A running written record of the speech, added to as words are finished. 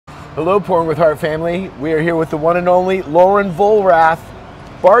Hello, Pouring with Heart family. We are here with the one and only Lauren Vollrath,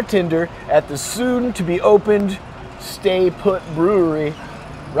 bartender at the soon-to-be-opened Stay Put Brewery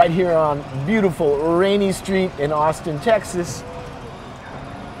right here on beautiful Rainey Street in Austin, Texas.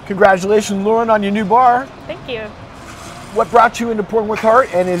 Congratulations, Lauren, on your new bar. Thank you. What brought you into Pouring with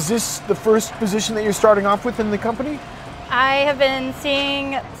Heart, and is this the first position that you're starting off with in the company? I have been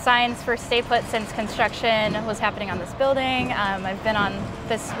seeing signs for Stay Put since construction was happening on this building. I've been on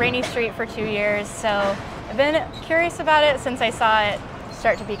this Rainey Street for 2 years, so I've been curious about it since I saw it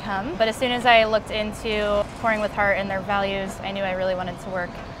start to become. But as soon as I looked into Pouring with Heart and their values, I knew I really wanted to work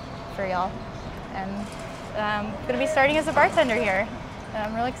for y'all. And I'm going to be starting as a bartender here, and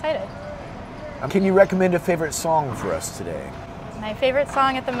I'm really excited. Can you recommend a favorite song for us today? My favorite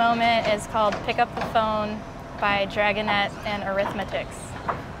song at the moment is called Pick Up the Phone by Dragonette and Arithmetics.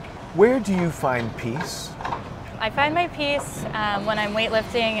 Where do you find peace? I find my peace when I'm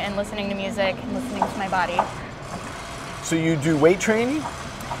weightlifting and listening to music and listening to my body. So you do weight training?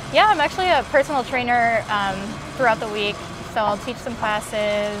 Yeah, I'm actually a personal trainer throughout the week. So I'll teach some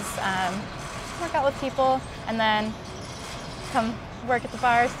classes, work out with people, and then come work at the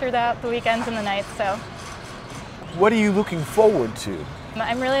bars throughout the weekends and the nights. So, what are you looking forward to?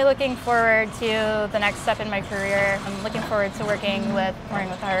 I'm really looking forward to the next step in my career. I'm looking forward to working with Pouring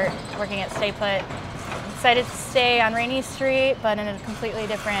with Heart, working at Stay Put. I'm excited to stay on Rainey Street, but in a completely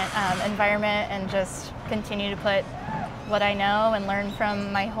different environment, and just continue to put what I know and learn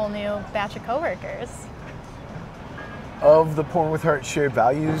from my whole new batch of coworkers. Of the Pouring with Heart shared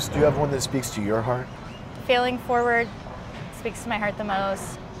values, do you have one that speaks to your heart? Failing forward speaks to my heart the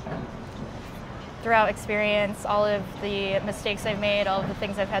most. Throughout experience, all of the mistakes I've made, all of the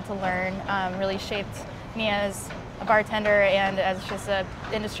things I've had to learn really shaped me as a bartender and as just an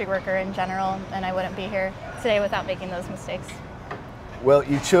industry worker in general, and I wouldn't be here today without making those mistakes. Well,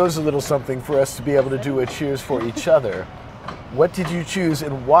 you chose a little something for us to be able to do a cheers for each other. What did you choose,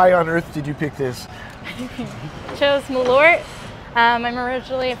 and why on earth did you pick this? Chose Malort. I'm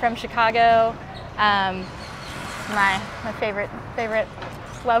originally from Chicago. My favorite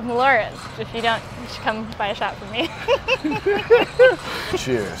love Malort. If you don't, you should come buy a shot from me.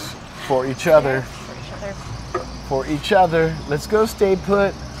 Cheers for each other. Cheers for each other. For each other. Let's go Stay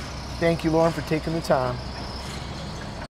Put. Thank you, Lauren, for taking the time.